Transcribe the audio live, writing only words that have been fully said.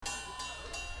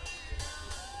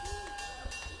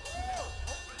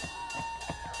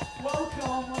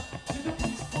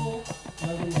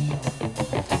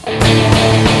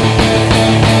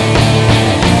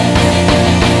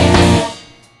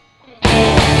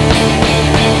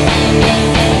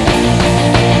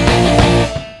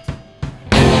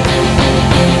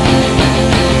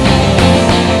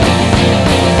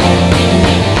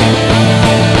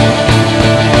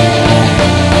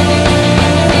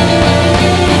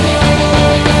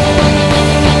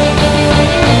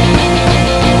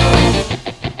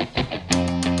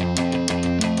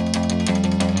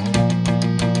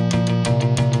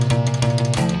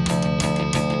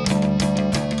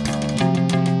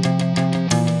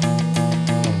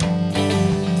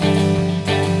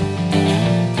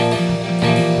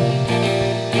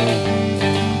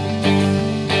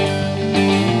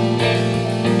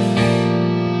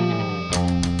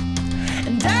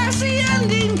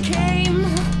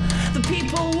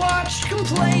watched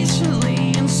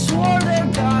complacently and swore their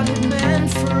God had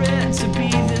meant for it to be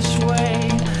this way.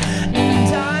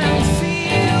 And I'm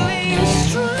feeling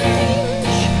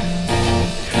strange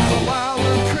while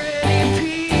the pretty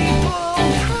people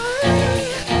pray.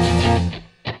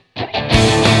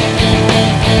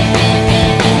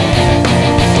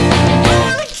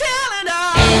 Going to Canada.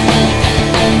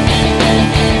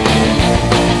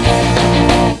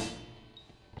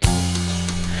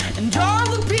 And all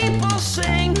the people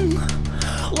sing,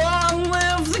 long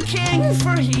live the king,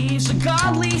 for he's a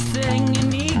godly thing,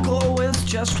 an eagle with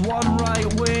just one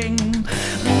right wing.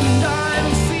 And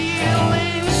I'm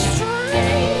feeling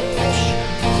strange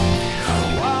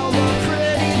while the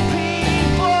pretty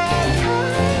people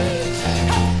praise.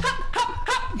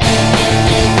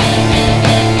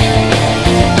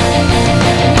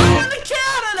 Going to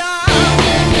Canada.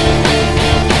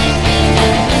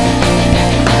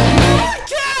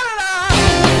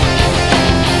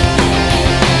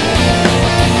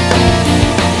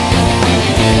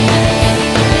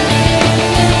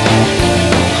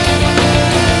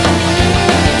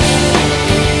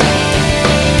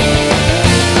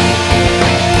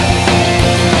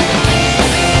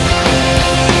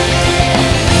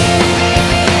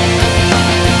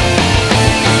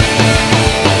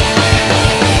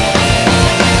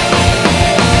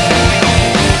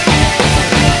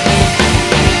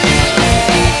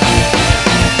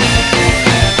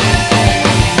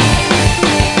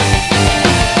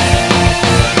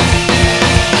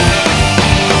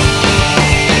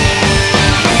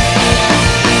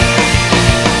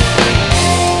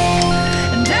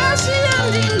 And as the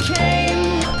ending came,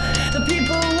 the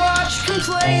people watched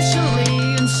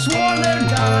complacently and swore their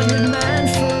God had meant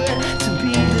for